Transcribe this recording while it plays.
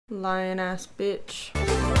Lion ass bitch.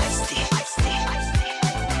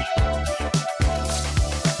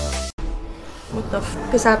 What the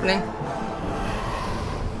f is happening?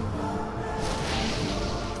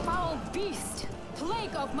 Foul beast,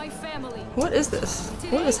 plague of my family. What is this?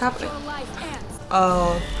 What is happening?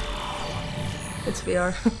 Oh, it's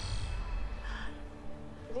VR.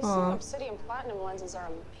 These new obsidian platinum lenses are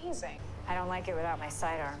amazing. I don't like it without my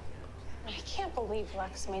sidearm. I can't believe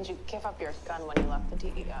Lex made you give up your gun when you left the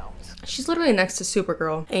DEO. She's literally next to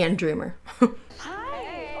Supergirl and Dreamer. Hi!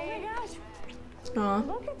 Hey. Oh my gosh! Aw.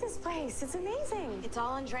 Look at this place. It's amazing. It's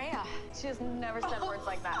all Andrea. She has never said words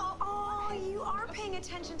like that. Oh, you are paying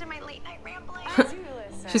attention to my late night rambling.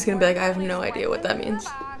 She's gonna be like, I have no idea what that means.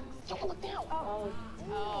 Don't look now.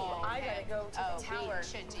 Oh, I gotta go to the tower.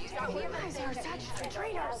 You guys are such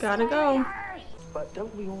traitors. Gotta go. But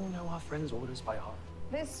don't we all know our friends' orders by heart?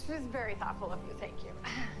 This was very thoughtful of you. Thank you.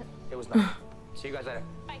 It was not. See you guys later.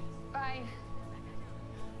 Bye. Bye.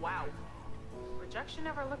 Wow. Rejection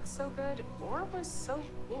never looked so good or was so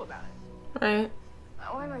cool about it. Right.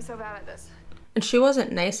 Why am I so bad at this? And she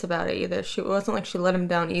wasn't nice about it either. She wasn't like she let him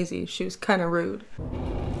down easy. She was kind of rude.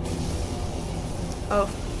 Oh.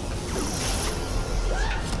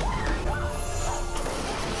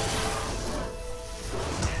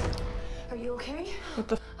 Are you okay? What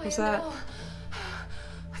the f was that?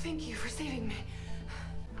 Thank you for saving me.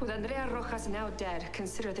 With Andrea Rojas now dead,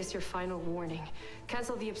 consider this your final warning.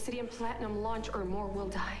 Cancel the Obsidian Platinum launch or more will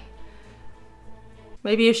die.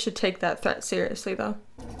 Maybe you should take that threat seriously though.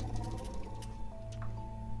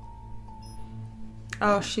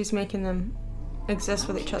 Oh, she's making them exist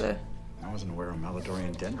with each other. I wasn't aware a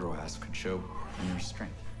Maladorian dendroass could show inner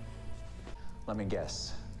strength. Let me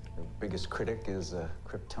guess. Your biggest critic is a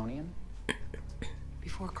Kryptonian?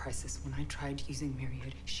 Before Crisis, when I tried using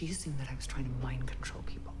Myriad, she assumed that I was trying to mind control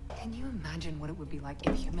people. Can you imagine what it would be like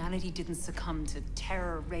if humanity didn't succumb to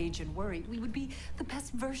terror, rage, and worry? We would be the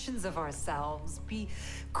best versions of ourselves, be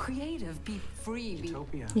creative, be free, be...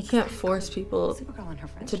 Utopia. You can't force people Supergirl and her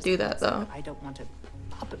friends to do that though. I don't want to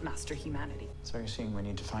puppet master humanity. So you're saying we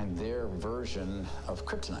need to find their version of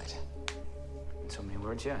kryptonite? In so many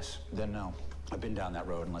words, yes. Then no. I've been down that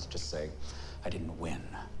road, and let's just say I didn't win.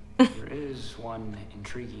 There is one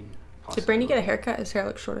intriguing Did Brainy get a possibility, haircut? His hair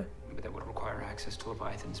looks shorter. but that would require access to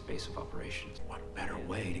Leviathan's base of operations. What better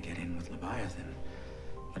way to get in with Leviathan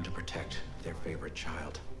than to protect their favorite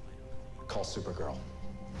child? Call Supergirl.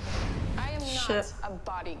 I am not Shit. a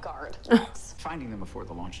bodyguard. Finding them before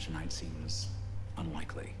the launch tonight seems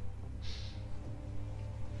unlikely.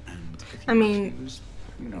 And if you I mean, refuse,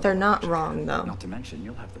 you know they're the not logic. wrong though. Not to mention,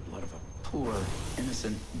 you'll have the blood of a poor,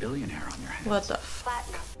 innocent billionaire on your hands. What the f?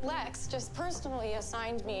 Lex just personally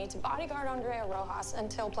assigned me to bodyguard Andrea Rojas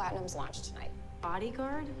until Platinum's launch tonight.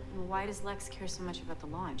 Bodyguard? Why does Lex care so much about the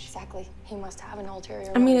launch? Exactly. He must have an ulterior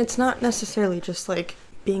I mean, motive. it's not necessarily just like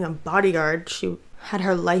being a bodyguard. She had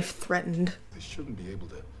her life threatened. They shouldn't be able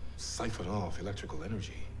to siphon off electrical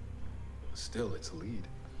energy. Still, it's a lead.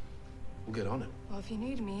 We'll get on it. Well, if you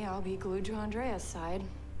need me, I'll be glued to Andrea's side.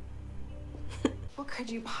 What could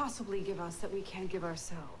you possibly give us that we can't give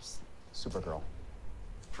ourselves? Supergirl.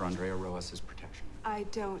 For Andrea Rojas' protection. I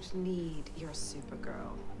don't need your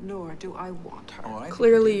Supergirl, nor do I want her. Oh, I think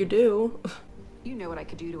Clearly you do. You know what I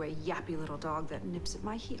could do to a yappy little dog that nips at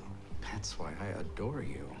my heel. That's why I adore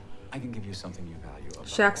you. I can give you something you value. above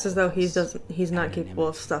She acts as all though he's else. not Anonymity. capable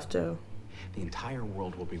of stuff too. The entire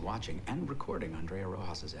world will be watching and recording Andrea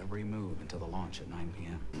Rojas' every move until the launch at 9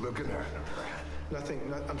 p.m. Look at her. Nothing.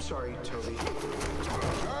 I'm sorry, Toby.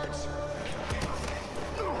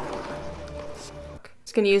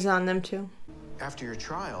 It's gonna use it on them too. After your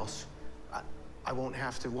trials, I won't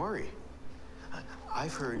have to worry.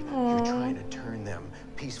 I've heard you're trying to turn them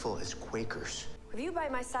peaceful as Quakers. With you by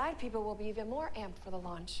my side, people will be even more amped for the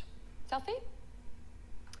launch. Selfie?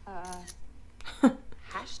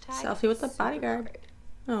 Hashtag Selfie with the bodyguard.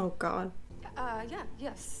 Oh god. Yeah,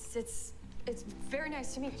 yes. It's very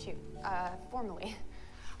nice to meet you, formally.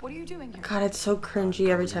 What are you doing here? God, it's so cringy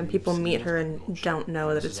every time people meet her and don't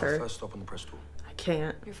know that it's her. First stop on the press tour. I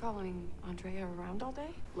can't. You're following Andrea around all day?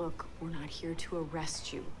 Look, we're not here to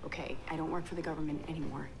arrest you, okay? I don't work for the government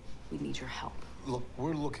anymore. We need your help. Look,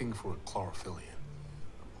 we're looking for a chlorophyllian.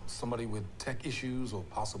 Somebody with tech issues or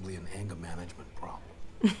possibly an anger management problem.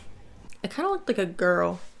 It kind of looked like a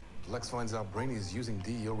girl. Lex finds out Brainy is using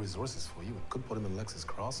DEO resources for you. It could put him in Lex's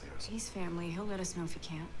crosshairs. He's family. He'll let us know if he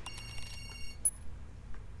can't.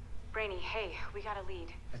 Brainy, hey, we got a lead.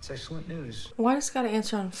 That's excellent news. Why does it gotta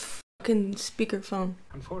answer on fucking speakerphone?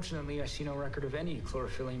 Unfortunately, I see no record of any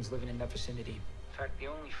chlorophyllians living in that vicinity. In fact, the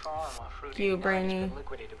only farm off Route You, 89 has Brainy. been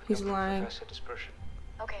liquidated with He's no proof of lying. asset dispersion.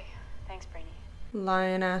 Okay,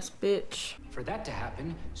 Lion ass bitch. For that to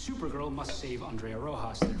happen, Supergirl must save Andrea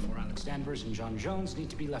Rojas. Therefore, Alex Danvers and John Jones need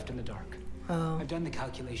to be left in the dark. Oh. I've done the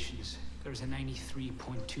calculations. There's a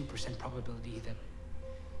 93.2% probability that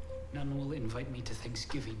none will invite me to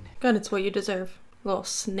Thanksgiving. God, it's what you deserve. Little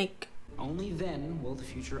snake. Only then will the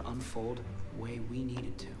future unfold the way we need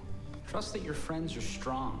it to. Trust that your friends are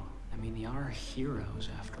strong. I mean, they are heroes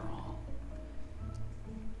after all.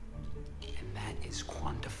 And that is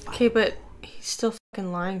quantifiable. Okay, but he's still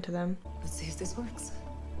fucking lying to them. Let's see if this works.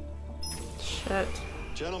 Shit.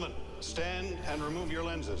 Gentlemen, stand and remove your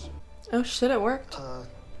lenses. Oh shit, it worked.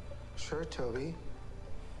 Sure, Toby.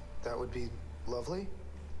 That would be lovely.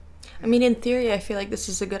 I mean, in theory, I feel like this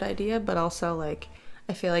is a good idea, but also, like,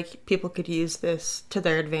 I feel like people could use this to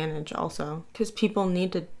their advantage also. Because people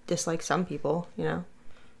need to dislike some people, you know?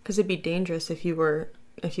 Because it'd be dangerous if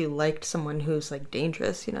you liked someone who's, like,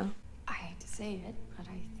 dangerous, you know? I hate to say it, but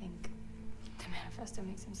I think the manifesto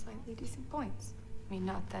makes some slightly decent points. I mean,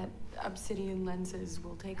 not that obsidian lenses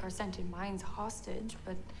will take our sentient minds hostage,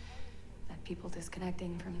 but that people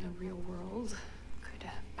disconnecting from the real world could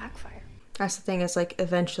backfire. That's the thing, is like,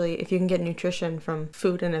 eventually, if you can get nutrition from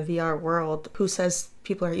food in a VR world, who says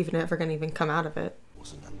people are even ever gonna even come out of it? It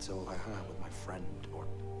wasn't until I hung out with my friend or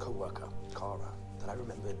co-worker, Kara, that I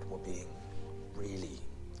remembered what being really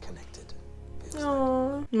connected feels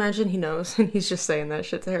Aww. Imagine he knows and he's just saying that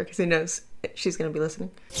shit to her because he knows she's gonna be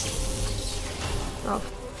listening. Oh.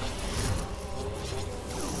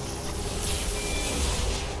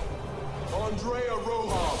 Andrea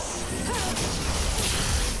Rojas.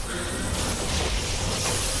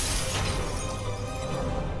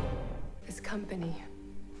 This company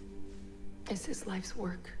is his life's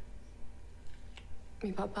work.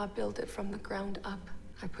 Mi papa built it from the ground up.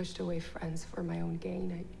 I pushed away friends for my own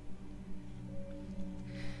gain.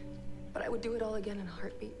 But I would do it all again in a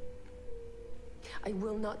heartbeat. I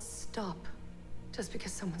will not stop just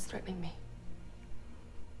because someone's threatening me.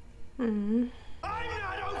 Mm-hmm. I'm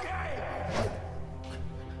not okay!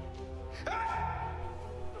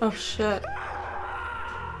 Oh shit.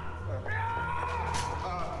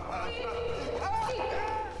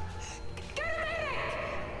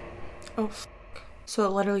 Oh fuck. So it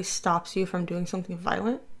literally stops you from doing something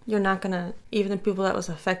violent? You're not gonna, even the people that was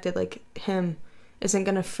affected, like him, isn't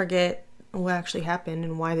gonna forget what actually happened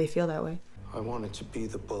and why they feel that way. I wanted to be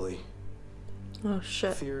the bully. Oh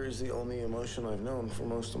shit. Fear is the only emotion I've known for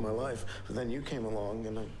most of my life. But then you came along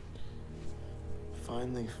and I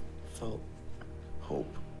finally felt hope.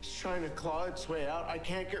 It's trying to claw its way out. I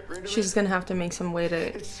can't get rid of it. She's gonna have to make some way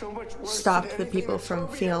to stop the people from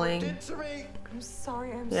feeling, I'm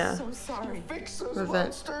sorry, I'm yeah, so sorry.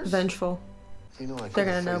 vengeful. You know, they're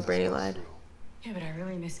gonna know Brainy lied. Yeah, but I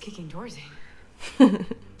really miss kicking doors in.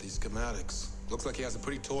 These schematics. Looks like he has a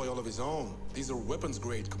pretty toy all of his own. These are weapons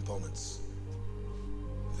grade components.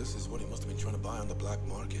 This is what he must have been trying to buy on the black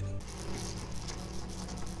market.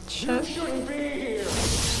 Shit. You shouldn't be here!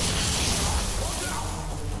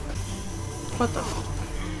 What the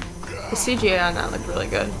f? The CGI on that looked really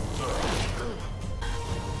good.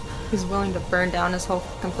 He's willing to burn down his whole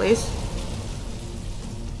fucking place.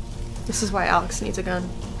 This is why Alex needs a gun.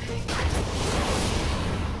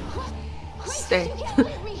 Stay.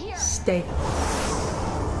 Stay.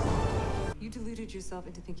 You deluded yourself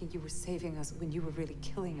into thinking you were saving us when you were really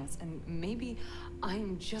killing us, and maybe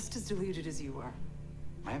I'm just as deluded as you are.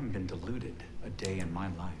 I haven't been deluded a day in my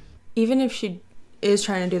life. Even if she is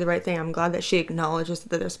trying to do the right thing, I'm glad that she acknowledges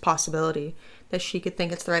that there's possibility that she could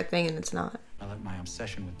think it's the right thing and it's not. I let my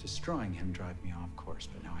obsession with destroying him drive me off course,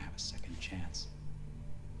 but now I have a second chance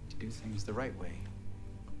to do things the right way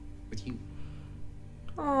with you.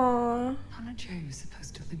 Aww. I'm not sure you're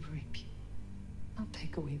supposed to liberate people. I'll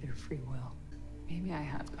take away their free will. Maybe I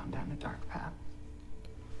have gone down a dark path.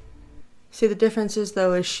 See, the difference is,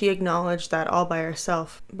 though, is she acknowledged that all by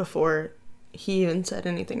herself before he even said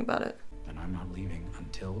anything about it. And I'm not leaving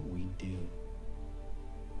until we do.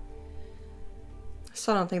 I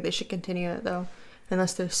still don't think they should continue it, though,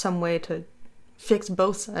 unless there's some way to fix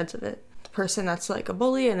both sides of it. The person that's like a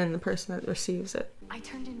bully and then the person that receives it. I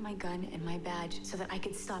turned in my gun and my badge so that I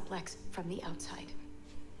could stop Lex from the outside.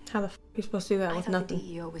 How the f are you supposed to do that with nothing? The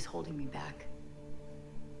DEO was holding me back.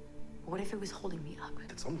 What if it was holding me up?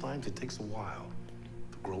 Sometimes it takes a while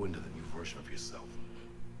to grow into the new version of yourself.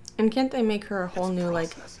 And can't they make her a whole new,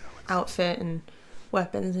 like, outfit and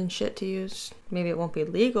weapons and shit to use? Maybe it won't be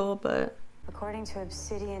legal, but... According to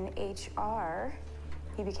Obsidian HR,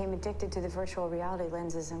 he became addicted to the virtual reality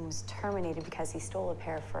lenses and was terminated because he stole a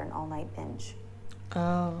pair for an all-night binge.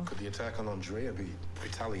 Oh. Could the attack on Andrea be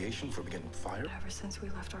retaliation for getting fired? Ever since we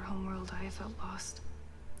left our homeworld, I have felt lost.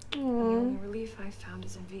 The only relief I've found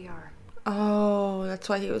is in VR. Oh, that's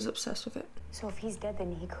why he was obsessed with it. So if he's dead,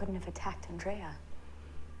 then he couldn't have attacked Andrea.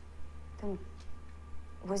 Then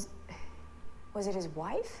was it his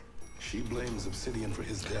wife? She blames Obsidian for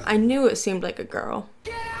his death. I knew it seemed like a girl.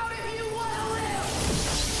 Get out if you want to live!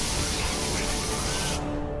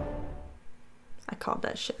 I called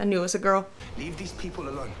that shit. I knew it was a girl. Leave these people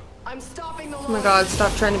alone. I'm stopping the Oh my god,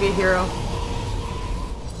 stop trying to be a hero.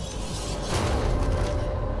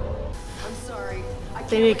 I'm sorry.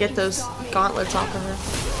 They need to get those gauntlets off of her.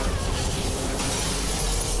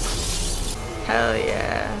 Hell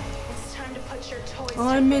yeah. It's time to put your toys Oh,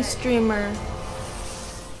 I miss Dreamer.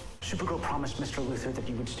 Supergirl promised Mr. Luthor that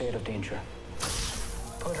you would stay out of danger.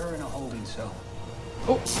 Put her in a holding cell.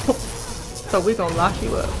 Oh, so we gonna lock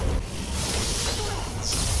you up.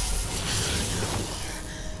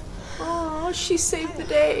 Oh, she saved the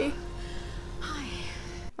day.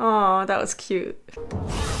 Oh, that was cute.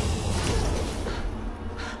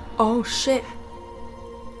 Oh shit.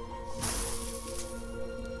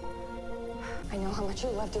 I know how much you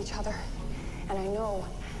loved each other, and I know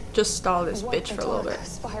Just stall this bitch for a little bit.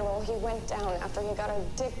 Spiral he went down after he got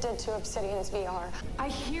addicted to Obsidian's VR. I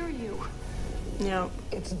hear you. Yeah.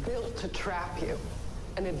 It's built to trap you.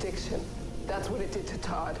 An addiction. That's what it did to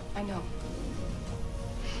Todd. I know.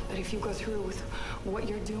 But if you go through with what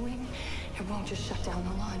you're doing, it won't just shut down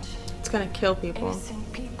the launch. It's gonna kill people.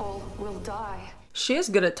 Innocent people will die. She is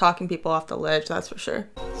good at talking people off the ledge, that's for sure.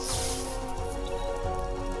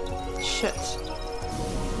 Shit.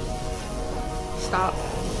 Stop.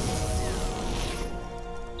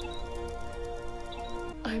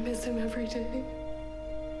 I miss him every day.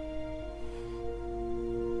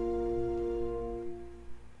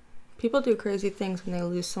 People do crazy things when they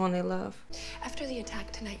lose someone they love. After the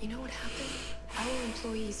attack tonight, you know what happened? Our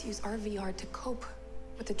employees use our VR to cope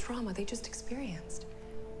with the trauma they just experienced.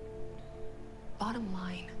 Bottom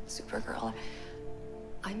line, Supergirl,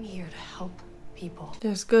 I'm here to help people.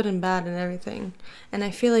 There's good and bad in everything. And I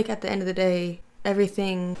feel like at the end of the day,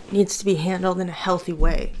 everything needs to be handled in a healthy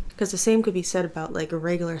way. Because the same could be said about like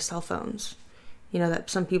regular cell phones. You know, that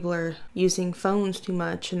some people are using phones too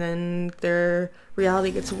much and then their reality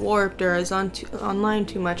gets warped, or is online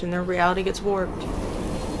too much and their reality gets warped.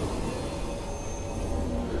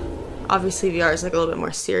 Obviously VR is like a little bit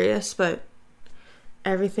more serious, but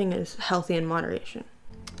everything is healthy in moderation.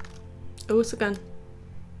 Oh, it's a gun.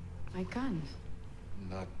 My gun.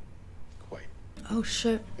 Not quite. Oh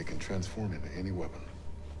shit. It can transform into any weapon.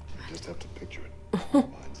 You just have to picture it in your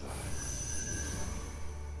mind's eye.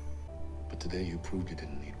 But today you proved you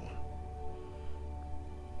didn't need one.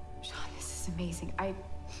 Sean, this is amazing. I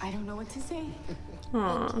don't know what to say.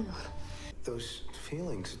 Aww. Those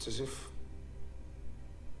feelings, it's as if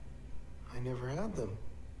I never had them.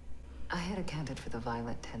 I had accounted for the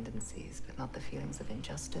violent tendencies, but not the feelings of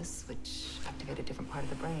injustice, which activate a different part of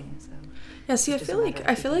the brain, so... Yeah, see, I feel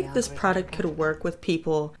like this product could work with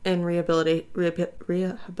people in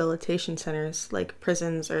rehabilitation centers, like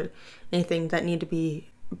prisons or anything that need to be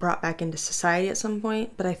brought back into society at some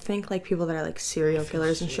point. But I think like people that are like serial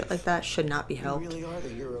killers and shit like that should not be helped,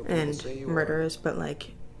 and murderers. But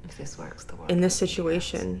like, if this works, the world in this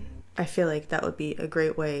situation, I feel like that would be a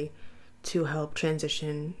great way to help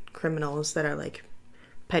transition criminals that are like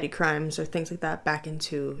petty crimes or things like that back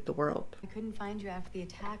into the world. I couldn't find you after the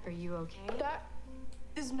attack. Are you okay? That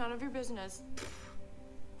is none of your business.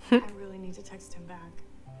 I really need to text him back.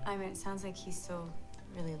 I mean, it sounds like he still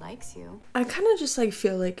really likes you. I kind of just like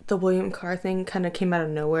feel like the William Carr thing kind of came out of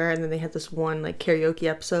nowhere, and then they had this one like karaoke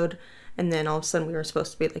episode, and then all of a sudden we were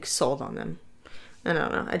supposed to be like sold on them. I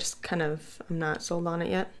don't know. I just kind of I'm not sold on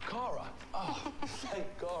it yet. Kara, oh, thank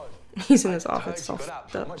God. He's in his office. It's all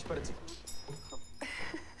fucked up. Much better to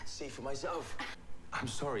see for myself. I'm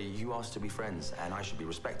sorry, you asked to be friends, and I should be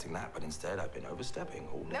respecting that, but instead I've been overstepping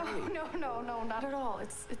all day. No, not at all.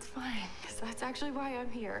 It's fine, because that's actually why I'm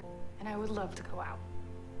here. And I would love to go out.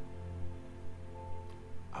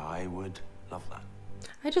 I would love that.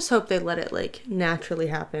 I just hope they let it like naturally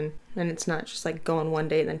happen, and it's not just like go on one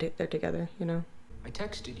date and then they're together, you know? I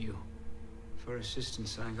texted you for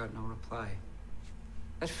assistance and I got no reply.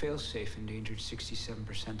 That failsafe endangered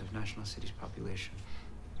 67% of National City's population.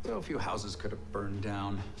 So a few houses could have burned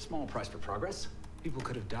down. Small price for progress. People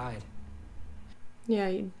could have died. Yeah,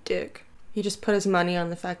 you dick. He just put his money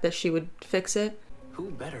on the fact that she would fix it.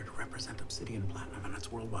 Who better to represent Obsidian Platinum and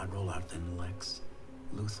its worldwide rollout than Lex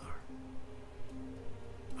Luthor?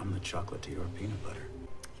 I'm the chocolate to your peanut butter.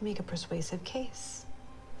 You make a persuasive case,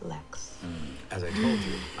 Lex. As I told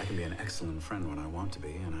you, I can be an excellent friend when I want to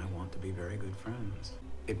be, and I want to be very good friends.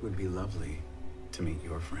 It would be lovely to meet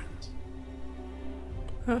your friends.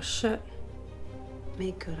 Oh shit.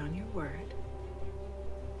 Make good on your word,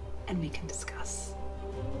 and we can discuss.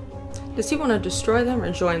 Does he want to destroy them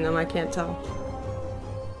or join them? I can't tell.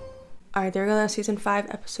 Alright, there we go. Season 5,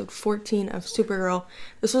 episode 14 of Supergirl.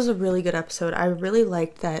 This was a really good episode. I really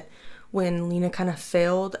liked that when Lena kind of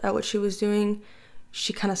failed at what she was doing,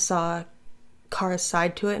 she kind of saw Kara's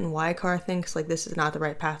side to it and why Kara thinks like this is not the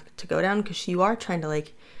right path to go down, because you are trying to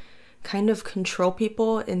like kind of control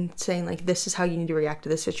people and saying like this is how you need to react to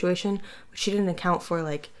this situation, but she didn't account for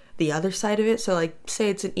like the other side of it. So like say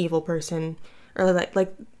it's an evil person, or like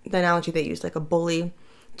the analogy they used, like a bully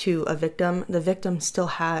to a victim. The victim still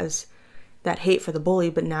has that hate for the bully,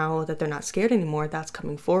 but now that they're not scared anymore, that's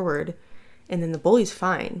coming forward, and then the bully's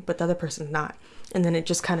fine but the other person's not, and then it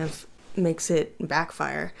just kind of makes it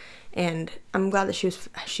backfire. And I'm glad that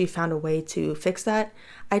she found a way to fix that.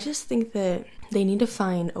 I just think that they need to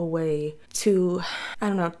find a way to, I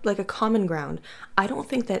don't know, like a common ground. I don't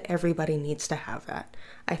think that everybody needs to have that.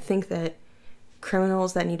 I think that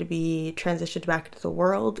criminals that need to be transitioned back into the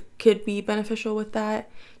world could be beneficial with that,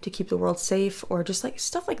 to keep the world safe, or just like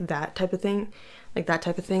stuff like that type of thing. Like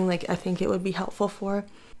I think it would be helpful for.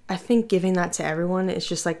 I think giving that to everyone is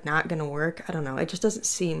just like not gonna work. I don't know, it just doesn't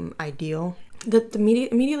seem ideal.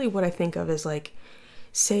 Immediately what I think of is like,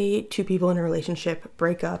 say two people in a relationship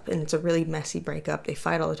break up and it's a really messy breakup, they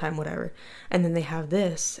fight all the time, whatever, and then they have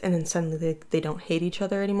this, and then suddenly they don't hate each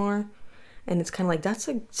other anymore. And it's kind of like, that's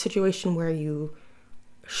a situation where you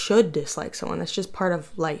should dislike someone. That's just part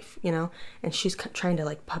of life, you know? And she's trying to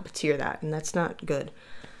like puppeteer that, and that's not good.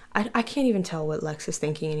 I can't even tell what Lex is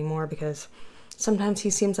thinking anymore, because sometimes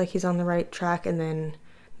he seems like he's on the right track, and then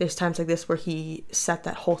there's times like this where he set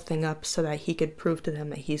that whole thing up so that he could prove to them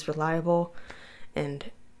that he's reliable, and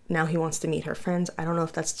now he wants to meet her friends. I don't know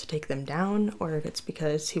if that's to take them down or if it's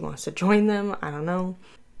because he wants to join them. I don't know.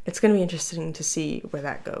 It's going to be interesting to see where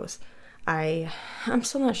that goes. I'm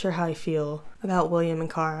still not sure how I feel about William and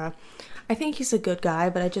Kara. I think he's a good guy,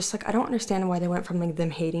 but I don't understand why they went from like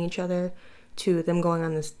them hating each other to them going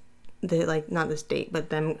on not this date, but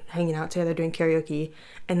them hanging out together doing karaoke,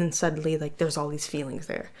 and then suddenly like there's all these feelings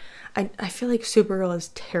there. I feel like Supergirl is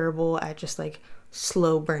terrible at just like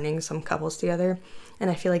slow burning some couples together, and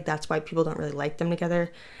I feel like that's why people don't really like them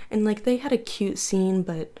together. And like they had a cute scene,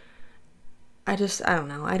 but I don't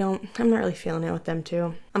know. I'm not really feeling it with them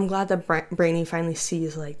too. I'm glad that Brainy finally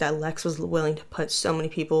sees like that Lex was willing to put so many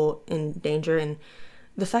people in danger, and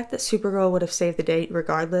the fact that Supergirl would have saved the day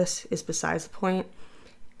regardless is besides the point.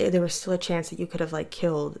 There was still a chance that you could have like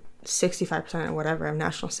killed 65% or whatever of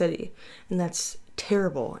National City, and that's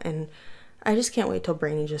terrible. And I just can't wait till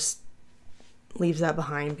Brainy just leaves that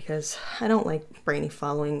behind, because I don't like Brainy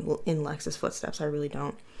following in Lex's footsteps. I really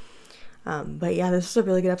don't. But yeah, this is a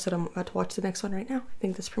really good episode. I'm about to watch the next one right now. I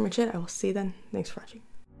think that's pretty much it. I will see you then. Thanks for watching.